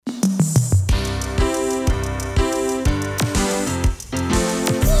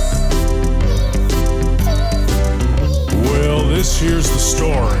here's the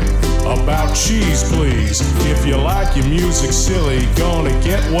story about Cheese Please. If you like your music silly, gonna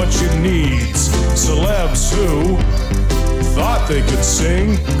get what you need. Celebs who thought they could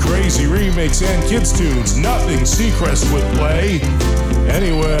sing crazy remakes and kids' tunes. Nothing Seacrest would play.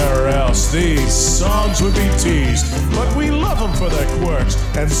 Anywhere else, these songs would be teased. But we love them for their quirks,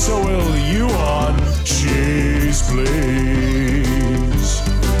 and so will you on Cheese Please.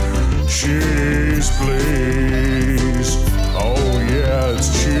 Cheese Please. Oh yeah,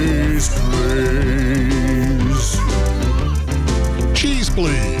 it's Cheese Please. Cheese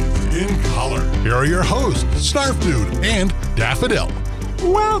Please. In color. Here are your hosts, Snarf Dude and Daffodil.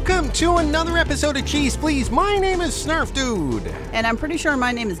 Welcome to another episode of Cheese Please. My name is Snarf Dude. And I'm pretty sure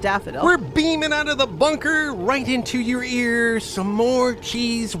my name is Daffodil. We're beaming out of the bunker right into your ears. Some more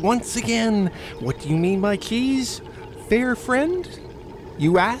cheese once again. What do you mean by cheese? Fair friend?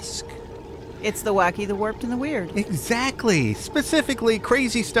 You ask? It's the wacky, the warped, and the weird. Exactly. Specifically,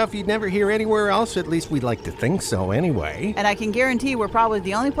 crazy stuff you'd never hear anywhere else. At least we'd like to think so anyway. And I can guarantee we're probably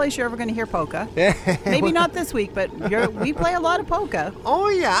the only place you're ever going to hear polka. Maybe not this week, but we play a lot of polka. Oh,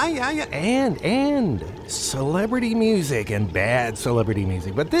 yeah. And celebrity music and bad celebrity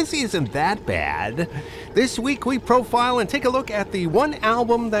music. But this isn't that bad. This week we profile and take a look at the one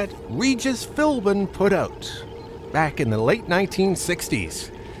album that Regis Philbin put out back in the late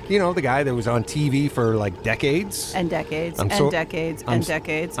 1960s. You know, the guy that was on TV for like decades. And decades,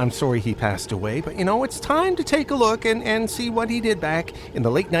 decades. I'm sorry he passed away, but you know, it's time to take a look and see what he did back in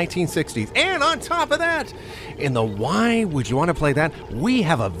the late 1960s. And on top of that, in the Why Would You Want to Play That, we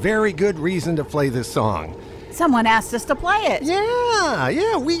have a very good reason to play this song. Someone asked us to play it.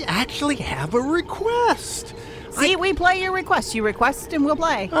 Yeah, we actually have a request. See, we play your request. You request and we'll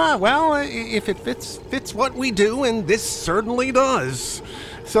play. Well, if it fits what we do, and this certainly does.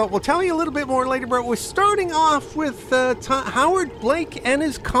 So we'll tell you a little bit more later, but we're starting off with Howard Blake and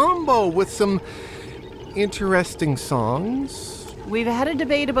his combo with some interesting songs. We've had a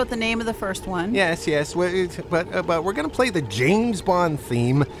debate about the name of the first one. Yes, but we're going to play the James Bond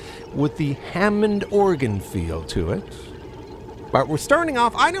theme with the Hammond organ feel to it. But we're starting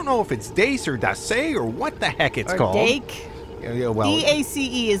off, I don't know if it's Dace or Dace or what the heck it's called. Dake. Yeah, well, DACE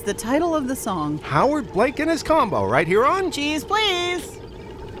is the title of the song. Howard Blake and his combo right here on Cheese Please.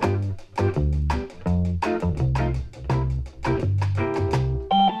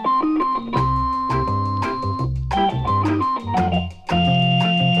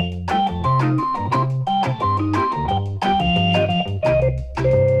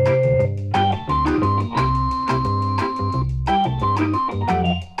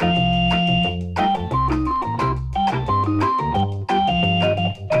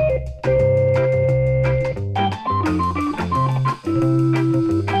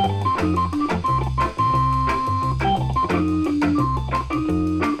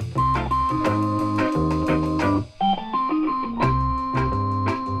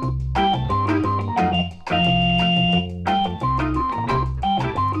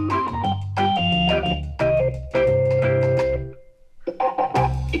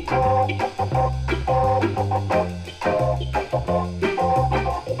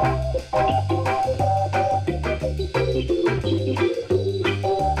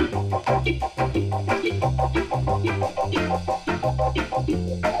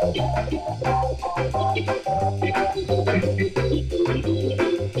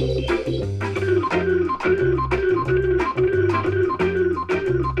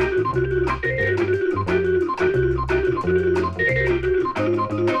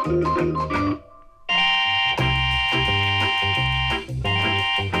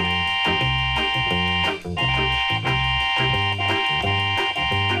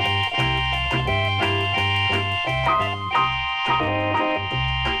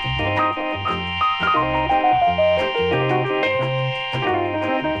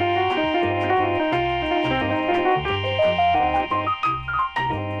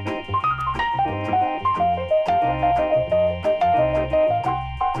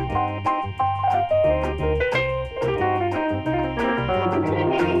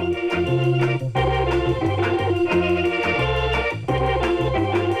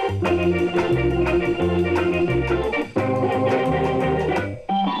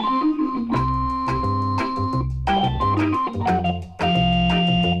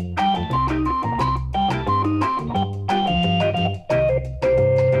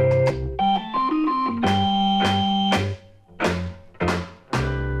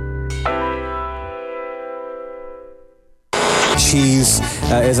 cheese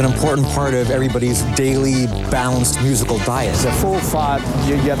is an important part of everybody's daily balanced musical diet. It's a full fat,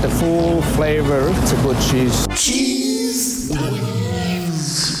 you get the full flavor. It's a good cheese. Cheese!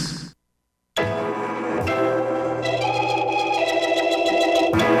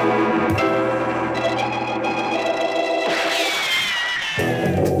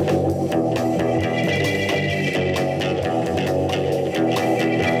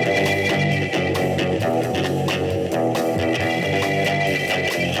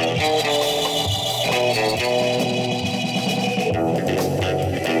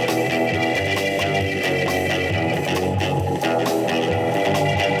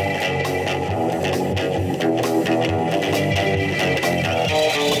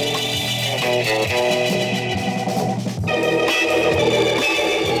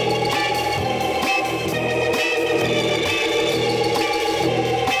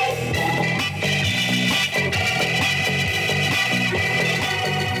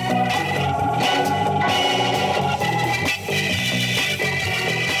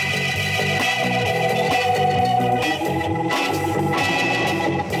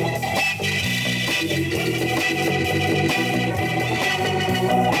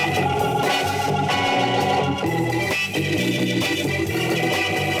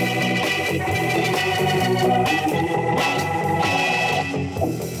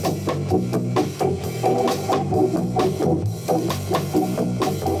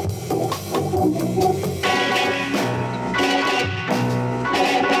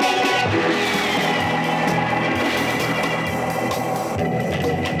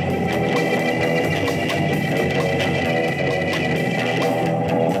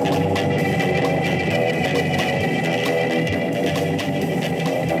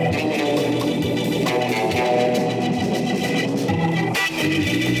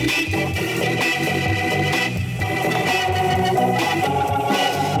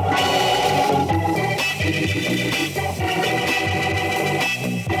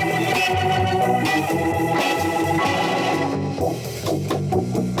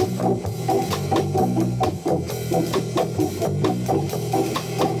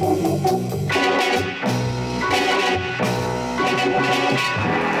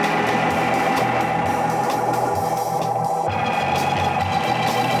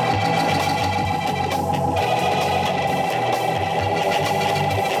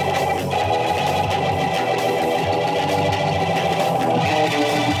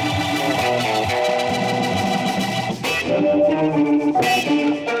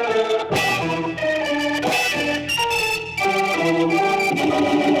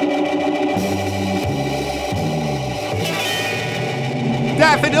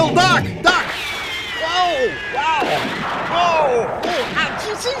 Daffodil Duck! Duck! Whoa! Wow! Whoa! Oh,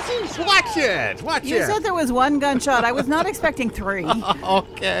 watch it! You said there was one gunshot. I was not expecting 3.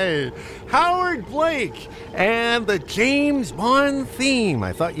 Okay. Howard Blake and the James Bond theme.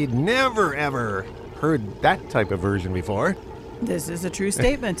 I thought you'd never, ever heard that type of version before. This is a true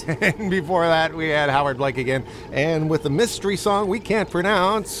statement. And before that, we had Howard Blake again. And with the mystery song we can't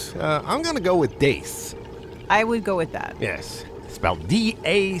pronounce, I'm going to go with Dace. I would go with that. Yes, spelled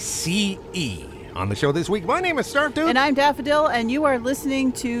D-A-C-E. On the show this week, my name is Starf Dude. And I'm Daffodil, and you are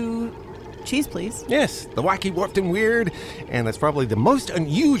listening to Cheese Please. Yes, the wacky, warped, and weird. And that's probably the most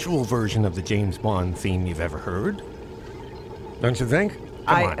unusual version of the James Bond theme you've ever heard. Don't you think?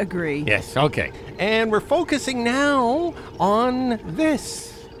 I agree. Yes, okay. And we're focusing now on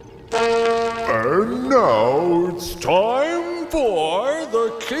this. And now it's time for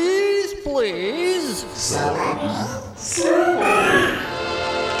the Cheese Please.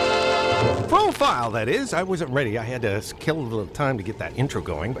 Profile, that is. I wasn't ready. I had to kill a little time to get that intro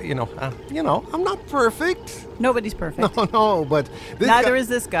going. But, I'm not perfect. Nobody's perfect. No, but... Neither is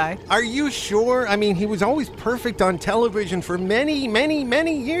this guy. Are you sure? I mean, he was always perfect on television for many, many,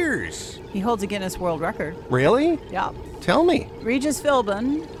 many years. He holds a Guinness World Record. Really? Yeah. Tell me. Regis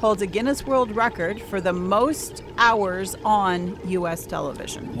Philbin holds a Guinness World Record for the most hours on U.S.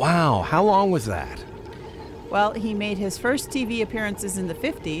 television. Wow. How long was that? Well, he made his first TV appearances in the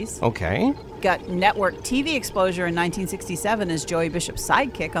 50s. Okay. Got network TV exposure in 1967 as Joey Bishop's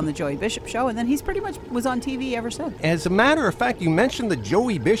sidekick on The Joey Bishop Show, and then he's pretty much was on TV ever since. As a matter of fact, you mentioned The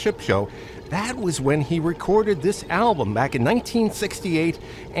Joey Bishop Show. That was when he recorded this album back in 1968,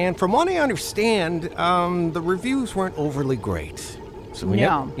 and from what I understand, the reviews weren't overly great. So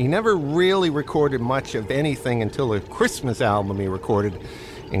he never really recorded much of anything until a Christmas album he recorded,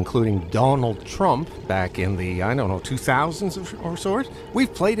 including Donald Trump back in the, 2000s or sort.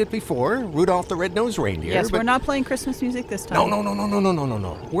 We've played it before, Rudolph the Red-Nosed Reindeer. Yes, we're not playing Christmas music this time.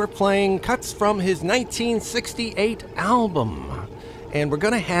 No. We're playing cuts from his 1968 album. And we're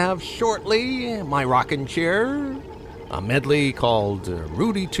going to have shortly My Rockin' Chair, a medley called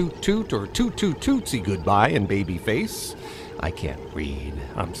Rudy Toot Toot or Toot Toot Tootsie Goodbye and Babyface. I can't read,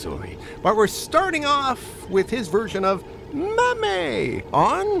 I'm sorry. But we're starting off with his version of Mammy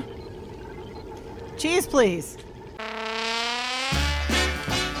on Cheese Please.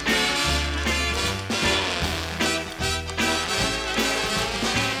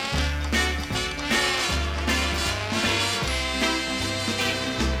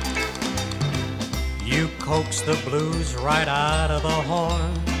 You coax the blues right out of the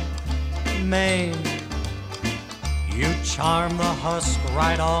horn, Maine. You charm the husk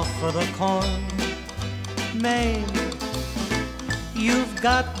right off of the corn, Maine. You've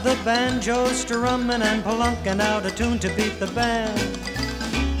got the banjo strumming and plunking out a tune to beat the band.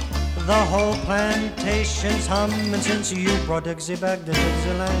 The whole plantation's humming since you brought Dixie back to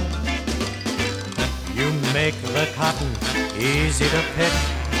Dixieland. You make the cotton easy to pick,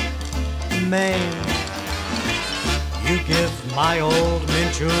 Maine. You give my old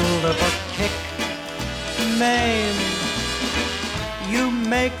mint julep a kick, Maine. You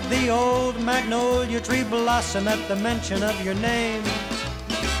make the old magnolia tree blossom at the mention of your name.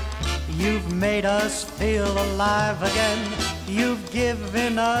 You've made us feel alive again. You've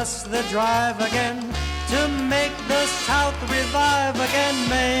given us the drive again to make the South revive again,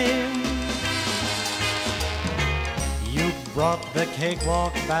 Maine. You brought the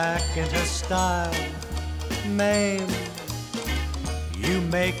cakewalk back into style, Maine. You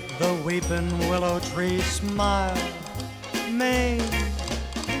make the weeping willow tree smile, Maine.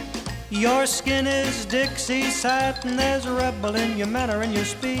 Your skin is Dixie satin, there's rebel in your manner and your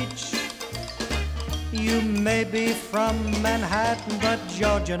speech. You may be from Manhattan, but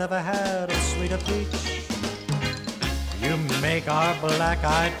Georgia never had a sweeter peach. You make our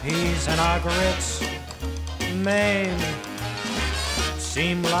black-eyed peas and our grits, Maine,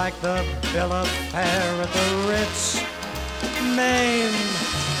 seem like the bill of fare at the Ritz, Maine.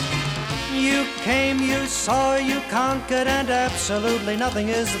 You came, you saw, you conquered, and absolutely nothing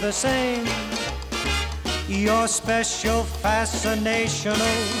is the same. Your special, fascinational,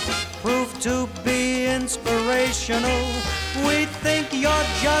 proved to be inspirational. We think you're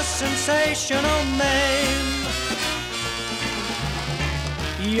just sensational, Maine.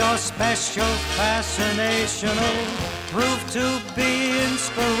 Your special, fascinational, proved to be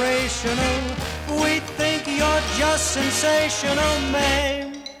inspirational. We think you're just sensational, Maine.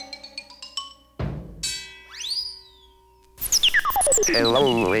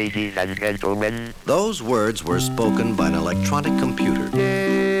 Hello, ladies and gentlemen. Those words were spoken by an electronic computer.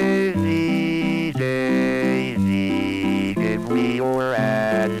 Daisy, Daisy, give me your hand.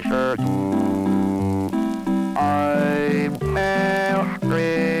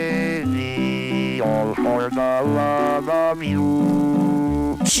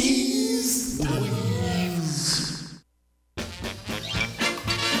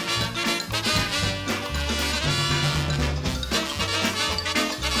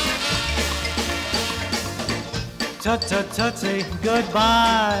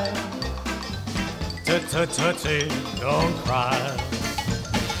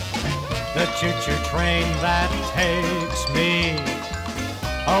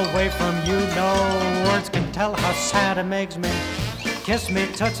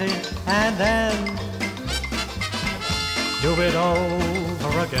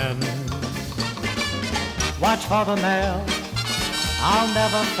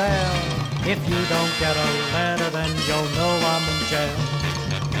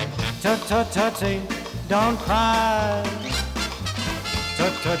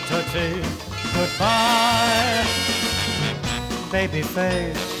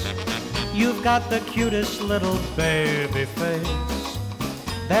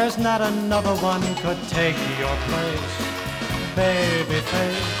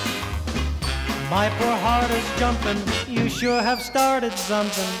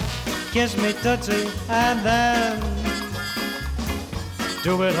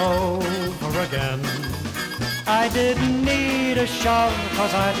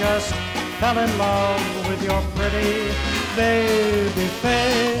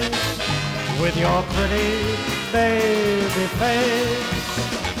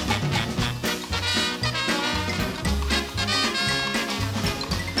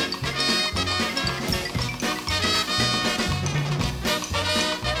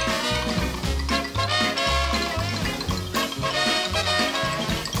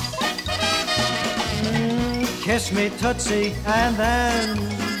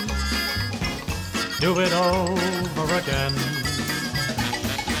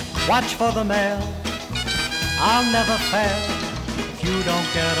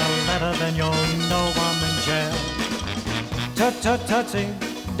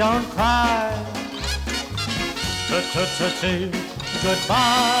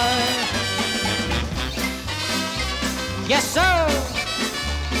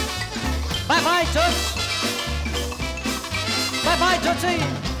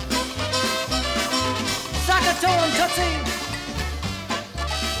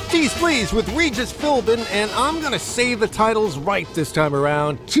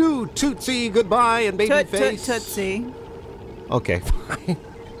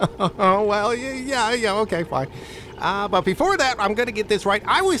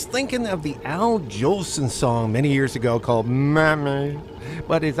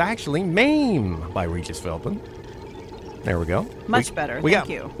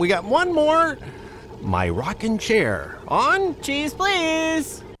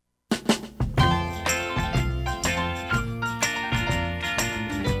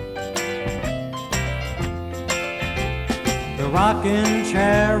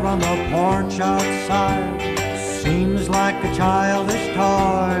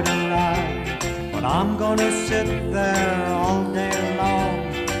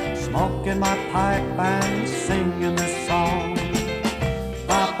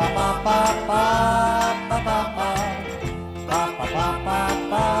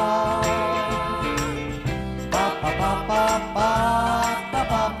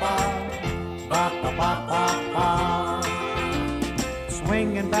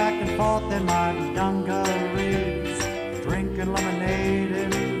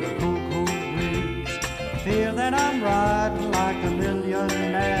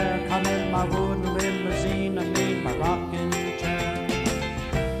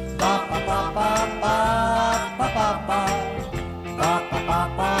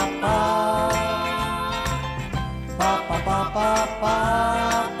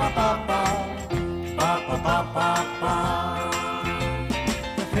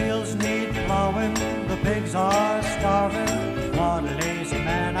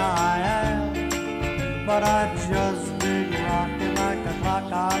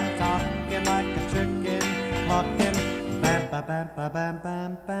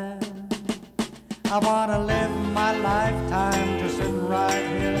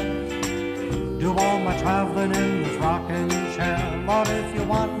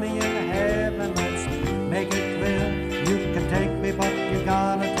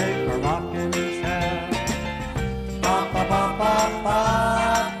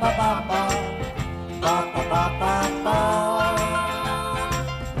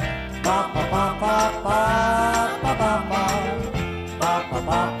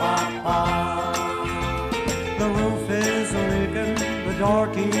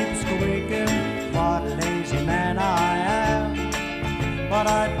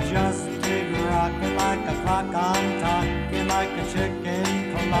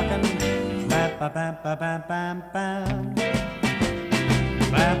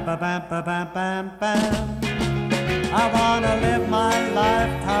 I wanna live my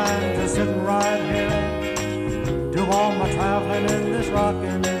lifetime just sitting right here. Do all my traveling in this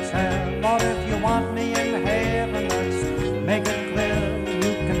rocking chair. Lord, if you want me in heaven, let's make it clear.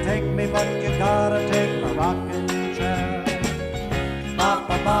 You can take me, but you gotta take my rocking chair. Ba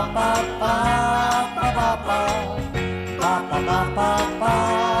ba ba ba ba ba ba ba ba ba ba ba ba ba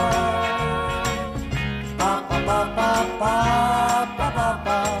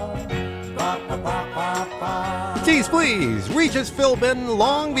ba ba ba ba. Geez, please, Regis Philbin,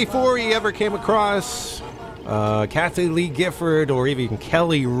 long before he ever came across Kathy Lee Gifford or even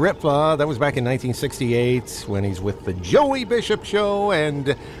Kelly Ripa. That was back in 1968 when he's with the Joey Bishop Show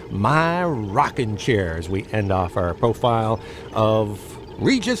and My Rockin' Chair, as we end off our profile of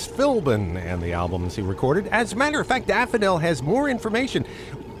Regis Philbin and the albums he recorded. As a matter of fact, Daffodil has more information.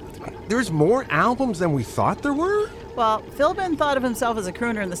 There's more albums than we thought there were? Well, Philbin thought of himself as a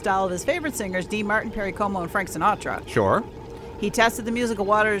crooner in the style of his favorite singers, Dean Martin, Perry Como, and Frank Sinatra. Sure. He tested the musical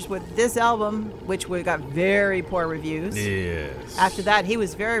waters with this album, which got very poor reviews. Yes. After that, he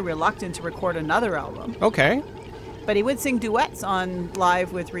was very reluctant to record another album. Okay. But he would sing duets on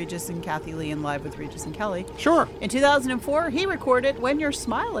Live with Regis and Kathy Lee and Live with Regis and Kelly. Sure. In 2004, he recorded When You're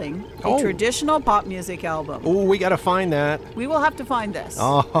Smiling, a traditional pop music album. Oh, we got to find that. We will have to find this.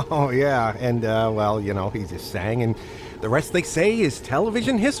 Oh, yeah. And, well, you know, he just sang, and the rest, they say, is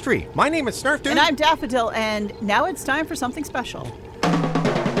television history. My name is Snarf Dude. And I'm Daffodil, and now it's time for something special.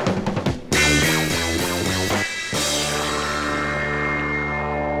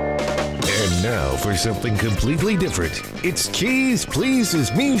 And now for something completely different. It's Keys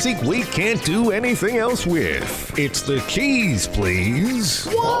Please's music we can't do anything else with. It's the Keys Please.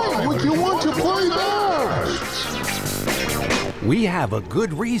 Why would you want to play that? We have a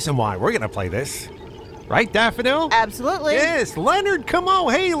good reason why we're going to play this. Right, Daffodil? Absolutely. Yes, Leonard Como.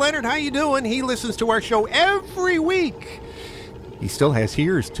 Hey, Leonard, how you doing? He listens to our show every week. He still has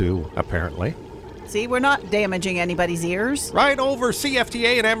ears, too, apparently. See, we're not damaging anybody's ears. Right over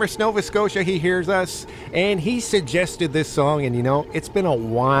CFTA in Amherst, Nova Scotia, he hears us, and he suggested this song, and you know, it's been a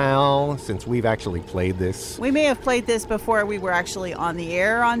while since we've actually played this. We may have played this before we were actually on the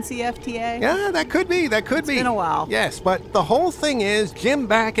air on CFTA. Yeah, that could be, It's been a while. Yes, but the whole thing is, Jim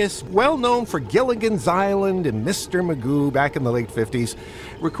Backus, well known for Gilligan's Island and Mr. Magoo back in the late 50s,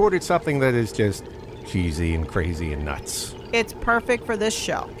 recorded something that is just cheesy and crazy and nuts. It's perfect for this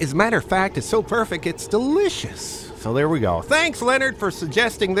show. As a matter of fact, it's so perfect, it's delicious. So there we go. Thanks, Leonard, for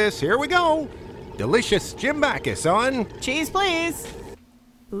suggesting this. Here we go. Delicious Jim Backus on Cheese, please.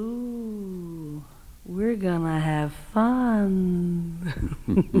 Ooh, we're gonna have fun.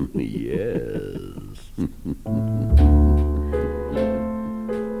 Yes.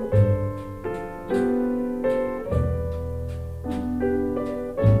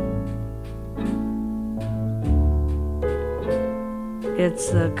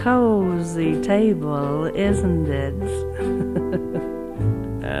 It's a cozy table, isn't it?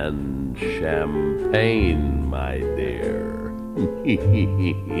 And champagne, my dear.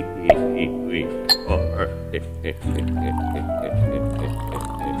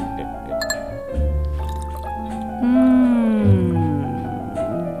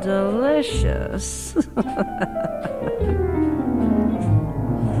 Delicious.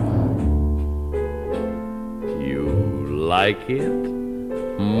 You like it?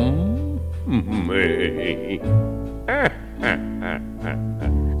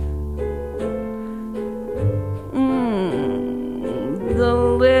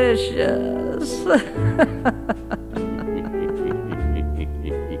 Delicious.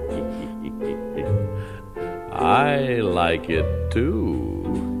 I like it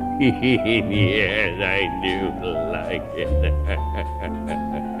too. Yes, I do like it.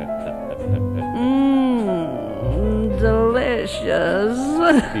 Delicious.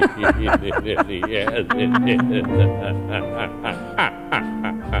 Yes, it is.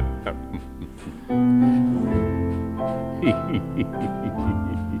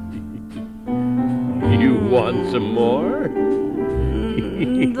 You want some more?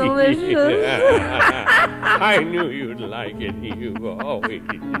 Delicious. I knew you'd like it. You always.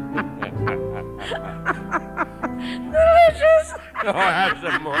 Delicious. Oh, have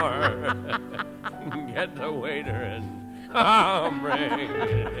some more. Get the waiter and bring it.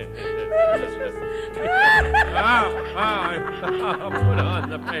 Put on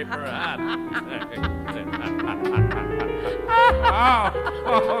the paper hat.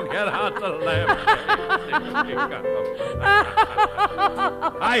 Get out the lamp.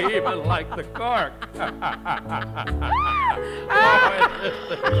 I even like the cork.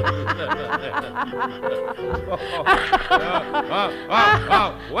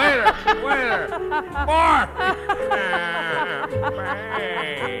 Waiter! More!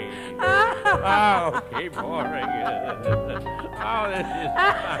 Champagne! Oh, keep pouring it. Oh, this is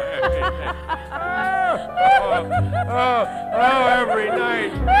every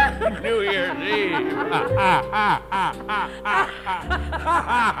night, New Year's Eve.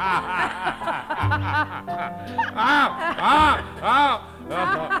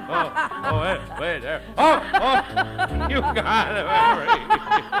 Wait there. You got it,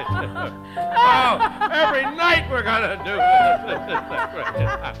 every night we're gonna do this.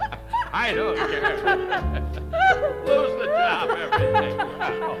 I don't care. Lose the job, everything.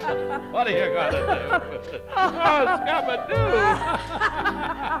 What are you gonna do? Scabadoo.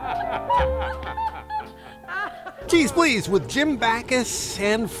 Cheese Please with Jim Backus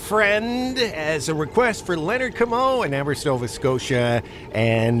and Friend as a request for Leonard Comeau in Amherst, Nova Scotia,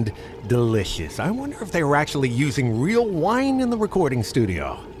 and delicious. I wonder if they were actually using real wine in the recording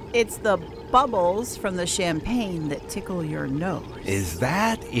studio. It's the bubbles from the champagne that tickle your nose. Is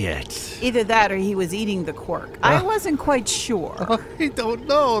that it? Either that or he was eating the cork. I wasn't quite sure. I don't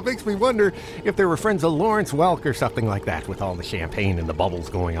know. It makes me wonder if they were friends of Lawrence Welk or something like that with all the champagne and the bubbles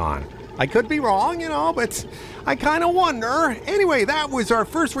going on. I could be wrong, but I kind of wonder. Anyway, that was our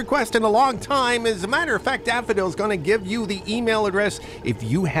first request in a long time. As a matter of fact, Daffodil's going to give you the email address. If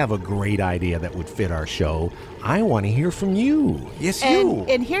you have a great idea that would fit our show, I want to hear from you. Yes, you.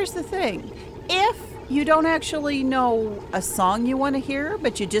 And here's the thing. If you don't actually know a song you want to hear,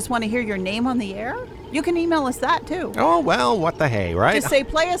 but you just want to hear your name on the air, you can email us that too. Oh, well, what the hey, right? Just say,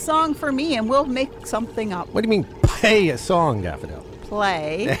 play a song for me, and we'll make something up. What do you mean, play a song, Daffodil?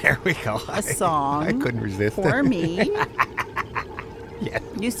 Play there we go. A song I couldn't resist for me. Yeah,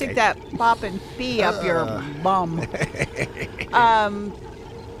 you stick that poppin' B up your bum.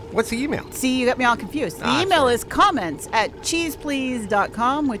 What's the email? See, you got me all confused. The email is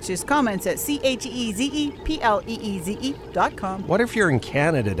comments@cheeseplease.com, which is comments at CHEEZEPLEEZE.com. What if you're in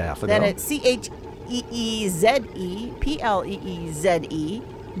Canada, Daffodil? Then it's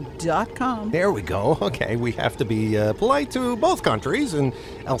CHEEZEPLEEZE.com. There we go. Okay, we have to be polite to both countries and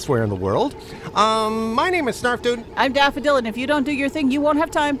elsewhere in the world. My name is Snarf Dude. I'm Daffodil, and if you don't do your thing, you won't have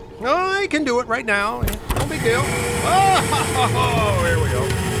time. Oh, I can do it right now. No big deal. Oh, here we go.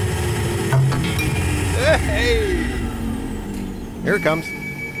 Hey! Here it comes.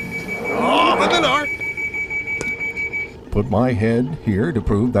 Open the door. Put my head here to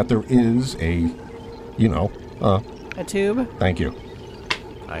prove that there is a tube. Thank you.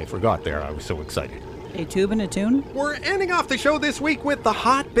 I forgot there. I was so excited. A tube and a tune? We're ending off the show this week with the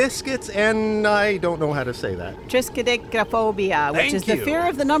Hot Biscuits, and I don't know how to say that. Triskaidekaphobia, which is the fear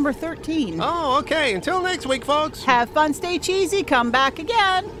of the number 13. Oh, okay. Until next week, folks. Have fun, stay cheesy, come back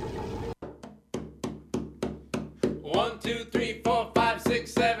again. 1, 2, 3, 4, 5,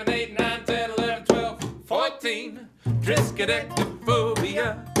 6, 7, 8, 9, 10, 11, 12, 14.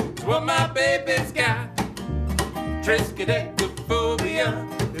 Triskaidekaphobia is what my baby's got. Triskaidekaphobia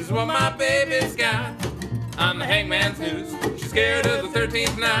is what my baby's got. I'm the hangman's noose. She's scared of the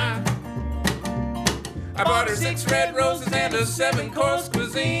 13th night. I bought her 6 red roses and a 7-course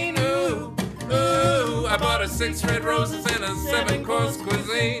cuisine. Ooh, ooh. I bought her 6 red roses and a 7-course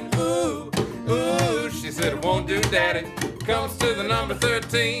cuisine. Ooh, ooh. She said it won't do, Daddy. Comes to the number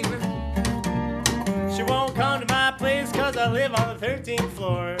 13. She won't come to my place 'cause I live on the 13th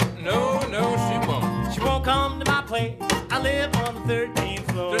floor. No, she won't. She won't come to my place. I live on the 13th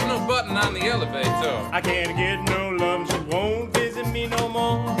floor. There's no button on the elevator. I can't get no love. She won't visit me no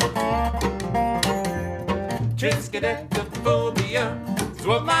more. Triskaidekaphobia is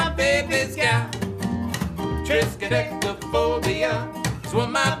what my baby's got. Triskaidekaphobia is what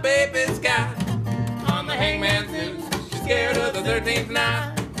my baby's got. On the hangman's noose, she's scared of the 13th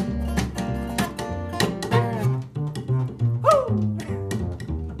night.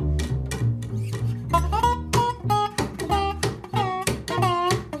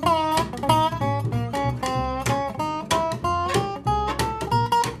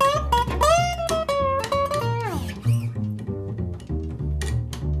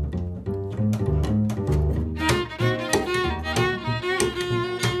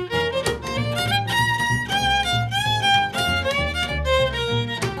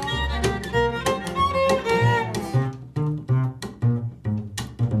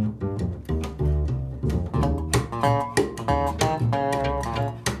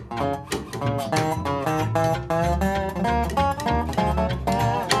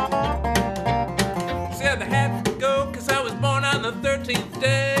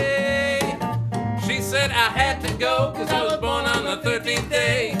 'cause I was born on the 13th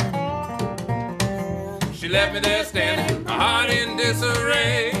day. She left me there standing, my heart in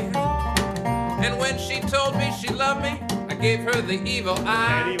disarray. And when she told me she loved me, I gave her the evil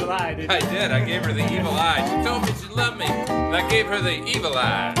eye. That evil eye, didn't you? I did, I gave her the evil eye. She told me she loved me, and I gave her the evil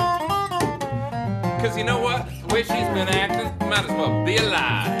eye. 'Cause you know what? The way she's been acting, might as well be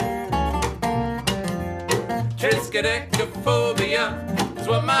alive. Triskaidekaphobia is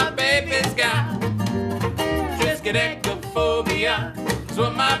what my baby's got. Triskaidekaphobia is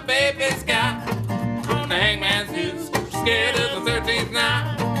what my baby's got. On the hangman's noose, she's scared of the 13th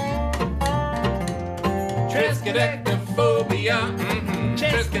night. Triskaidekaphobia,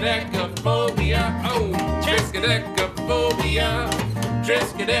 Triskaidekaphobia, oh, Triskaidekaphobia,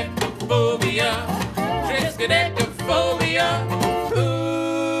 Triskaidekaphobia, Triskaidekaphobia, ooh.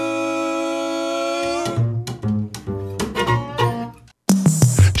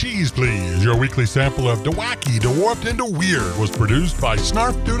 Cheese Please, your weekly sample of DeWacky, DeWarped, and DeWeird was produced by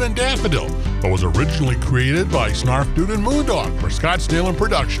Snarf Dude and Daffodil, but was originally created by Snarf Dude and Moondog for Scottsdale and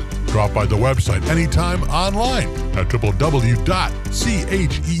Production. Drop by the website anytime online at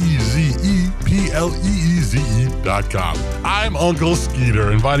www.CHEEZEPLEEZE.com. I'm Uncle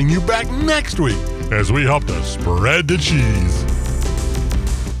Skeeter, inviting you back next week as we help to spread the cheese.